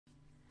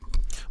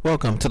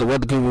Welcome to the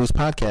Weather Gurus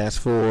podcast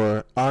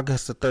for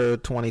August the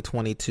 3rd,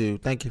 2022.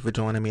 Thank you for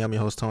joining me. I'm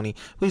your host, Tony.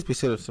 Please be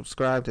sure to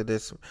subscribe to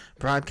this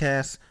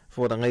broadcast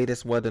for the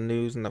latest weather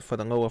news for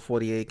the lower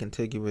 48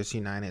 contiguous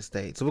United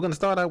States. So we're going to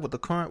start out with the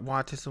current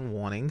watches and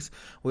warnings.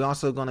 We're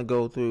also going to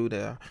go through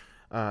the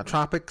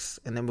tropics,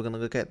 and then we're going to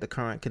look at the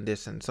current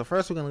conditions. So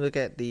first, we're going to look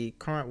at the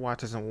current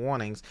watches and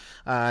warnings.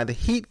 The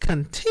heat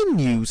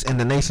continues in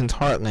the nation's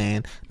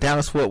heartland: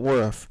 Dallas-Fort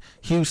Worth,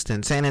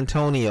 Houston, San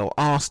Antonio,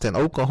 Austin,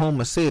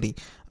 Oklahoma City,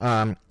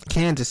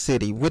 Kansas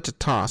City,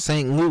 Wichita,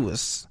 St.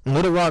 Louis,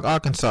 Little Rock,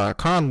 Arkansas,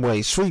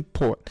 Conway,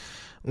 Shreveport,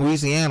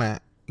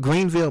 Louisiana,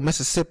 Greenville,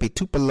 Mississippi,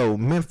 Tupelo,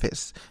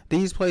 Memphis.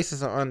 These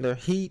places are under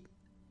heat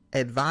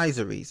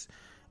advisories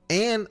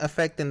and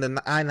affecting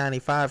the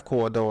I-95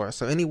 corridor.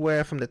 So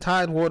anywhere from the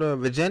Tidewater of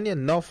Virginia,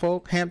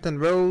 Norfolk, Hampton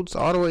Roads,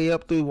 all the way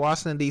up through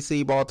Washington,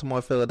 D.C.,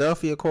 Baltimore,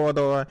 Philadelphia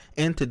corridor,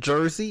 into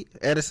Jersey,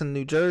 Edison,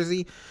 New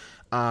Jersey,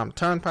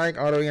 Turnpike,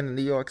 all the way into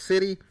New York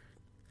City,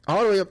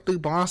 all the way up through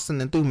Boston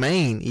and through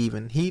Maine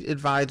even. Heat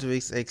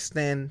advisories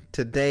extend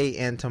today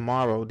and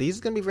tomorrow. These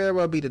are going to very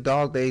well be the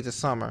dog days of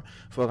summer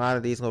for a lot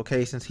of these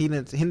locations. Heat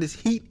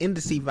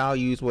index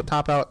values will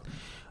top out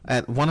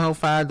at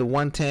 105 to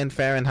 110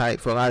 Fahrenheit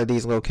for a lot of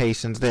these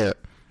locations there.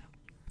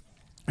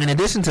 In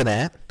addition to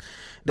that,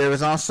 there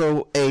is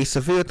also a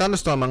severe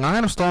thunderstorm. A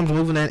line of storms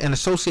moving in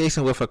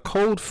association with a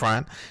cold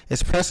front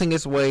is pressing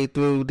its way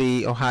through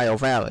the Ohio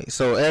Valley.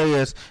 So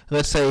areas,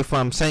 let's say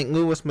from St.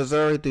 Louis,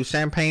 Missouri, through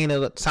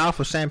south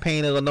of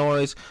Champaign,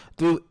 Illinois,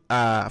 through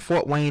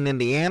Fort Wayne,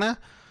 Indiana,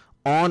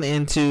 on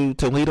into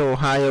Toledo,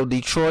 Ohio,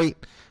 Detroit,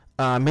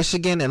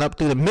 Michigan, and up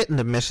through the mitten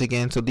of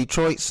Michigan. So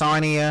Detroit,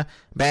 Sarnia,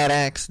 Bad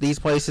Axe, these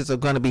places are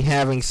going to be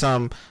having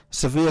some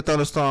severe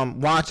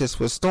thunderstorm watches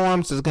with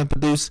storms that's going to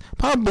produce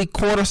probably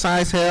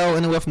quarter-size hail,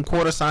 anywhere from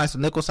quarter-size to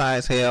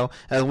nickel-size hail,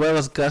 as well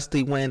as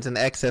gusty winds in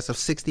excess of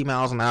 60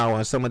 miles an hour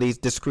in some of these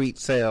discrete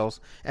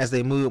cells as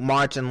they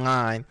march in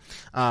line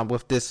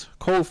with this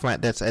cold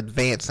front that's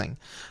advancing.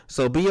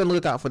 So be on the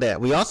lookout for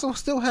that. We also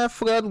still have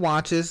flood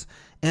watches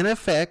in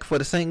effect for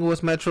the St.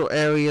 Louis metro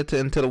area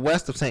to the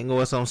west of St.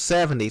 Louis on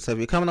 70. So if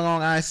you're coming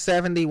along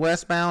I-70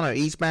 westbound or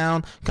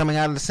eastbound, coming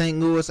out of the St.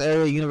 Louis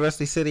area,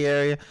 University City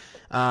area,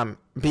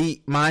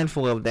 be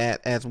mindful of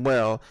that as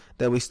well,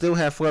 that we still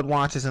have flood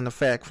watches in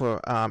effect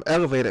for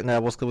elevated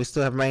levels, because we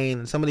still have rain,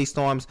 and some of these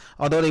storms,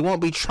 although they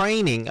won't be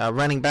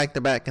running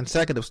back-to-back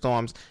consecutive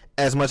storms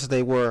as much as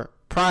they were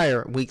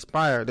weeks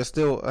prior, there's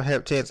still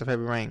a chance of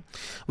heavy rain.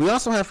 We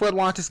also have flood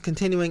watches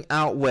continuing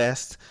out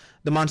west.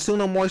 The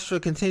monsoonal moisture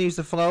continues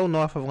to flow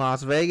north of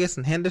Las Vegas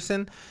and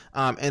Henderson,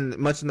 and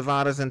much of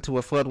Nevada's into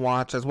a flood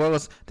watch, as well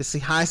as the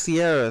high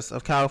Sierras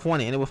of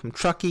California, anywhere from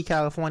Truckee,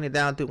 California,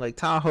 down through Lake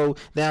Tahoe,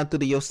 down through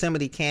the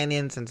Yosemite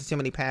Canyons and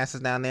Yosemite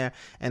Passes down there,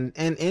 and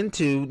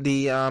into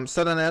the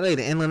southern LA,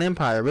 the Inland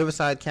Empire,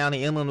 Riverside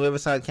County,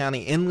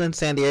 Inland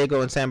San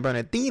Diego, and San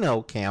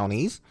Bernardino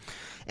counties.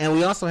 And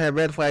we also have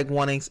red flag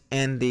warnings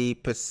in the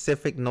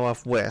Pacific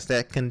Northwest.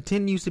 That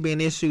continues to be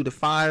an issue. The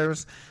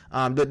fires,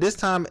 but this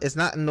time it's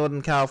not in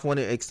Northern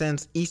California. It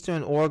extends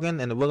eastern Oregon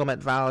and the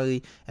Willamette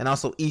Valley, and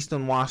also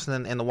eastern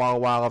Washington and the Walla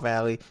Walla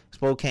Valley,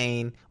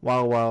 Spokane,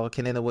 Walla Walla,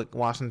 Kennewick,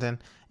 Washington,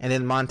 and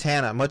then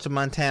Montana, much of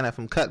Montana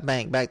from Cut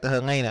Bank back to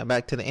Helena,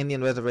 back to the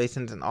Indian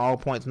reservations and all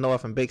points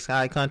north in Big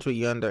Sky Country.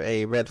 You're under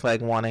a red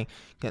flag warning.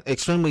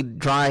 Extremely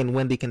dry and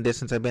windy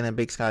conditions have been in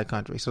Big Sky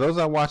Country. So those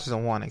are watches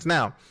and warnings.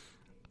 Now,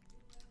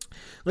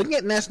 looking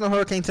at National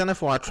Hurricane Center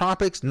for our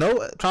tropics,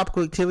 no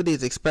tropical activity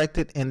is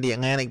expected in the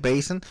Atlantic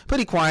Basin.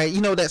 Pretty quiet. You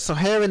know, that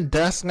Saharan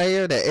dust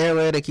layer, that air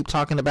layer they keep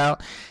talking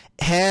about,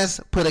 has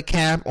put a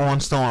cap on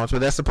storms, but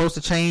that's supposed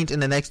to change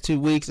in the next 2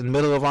 weeks in the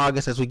middle of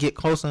August as we get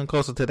closer and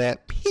closer to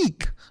that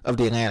peak of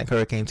the Atlantic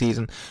hurricane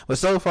season. But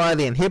so far,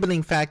 the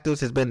inhibiting factors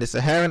has been the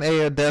Saharan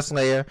air dust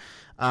layer,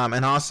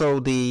 and also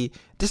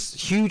this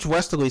huge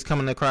westerlies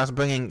coming across,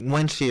 bringing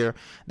wind shear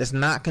that's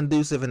not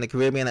conducive in the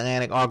Caribbean,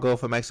 Atlantic, or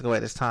Gulf of Mexico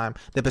at this time.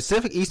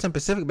 The Eastern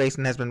Pacific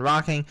Basin has been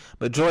rocking,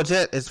 but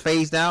Georgette is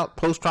phased out,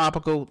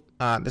 post-tropical.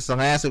 This is the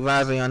last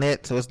advisory on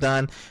it, so it's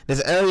done. There's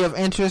an area of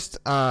interest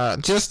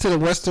just to the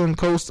western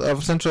coast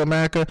of Central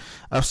America,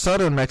 of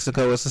southern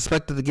Mexico, is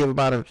suspected to give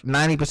about a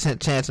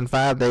 90% chance in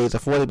 5 days, a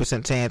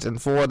 40% chance in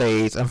 4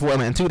 days,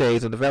 and 2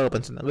 days of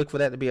development. So look for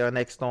that to be our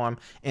next storm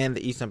in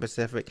the Eastern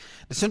Pacific.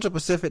 The Central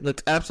Pacific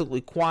looks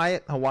absolutely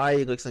quiet.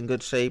 Hawaii looks in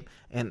good shape,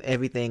 and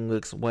everything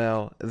looks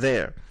well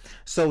there.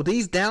 So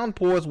these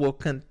downpours will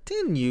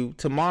continue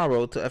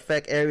tomorrow to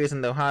affect areas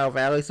in the Ohio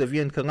Valley. So if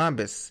you're in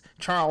Columbus,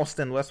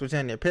 Charleston, West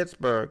Virginia,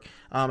 Pittsburgh,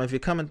 if you're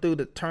coming through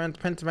the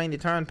Pennsylvania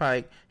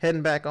Turnpike,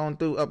 heading back on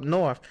through up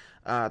north,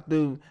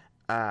 through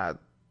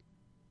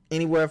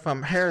anywhere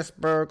from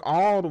Harrisburg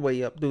all the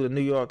way up through the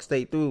New York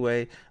State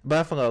Thruway,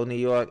 Buffalo, New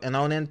York, and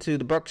on into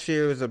the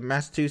Berkshires of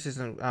Massachusetts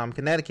and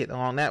Connecticut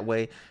along that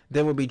way,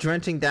 there will be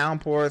drenching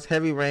downpours,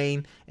 heavy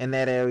rain in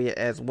that area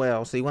as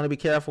well. So you want to be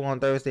careful on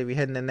Thursday if you're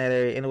heading in that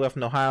area, anywhere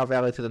from the Ohio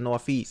Valley to the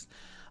northeast.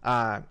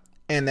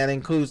 and that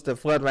includes the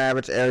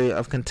flood-ravaged area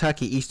of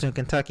Kentucky, eastern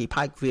Kentucky,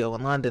 Pikeville,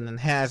 and London, and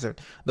Hazard.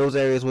 Those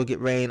areas will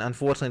get rain.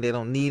 Unfortunately, they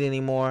don't need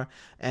anymore,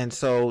 and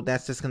so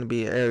that's just going to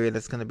be an area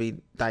that's going to be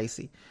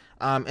dicey.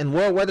 In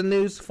world weather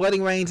news,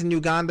 flooding rains in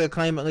Uganda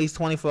claim at least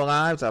 24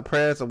 lives. Our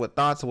prayers are with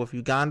thoughts with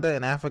Uganda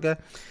and Africa.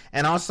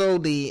 And also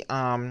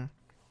there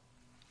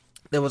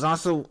was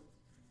also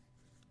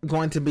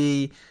going to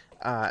be,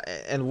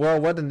 in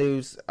world weather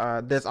news,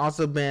 there's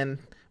also been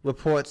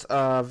reports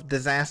of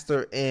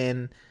disaster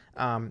in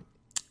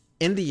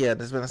India.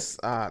 There's been,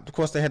 of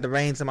course, they had the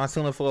rains and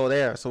monsoon flow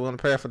there, so we're going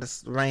to pray for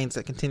the rains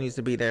that continues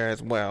to be there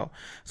as well.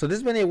 So this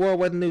has been a World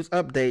Weather News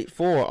update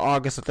for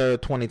August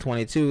 3rd,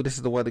 2022. This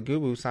is the Weather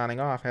Guru signing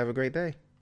off. Have a great day.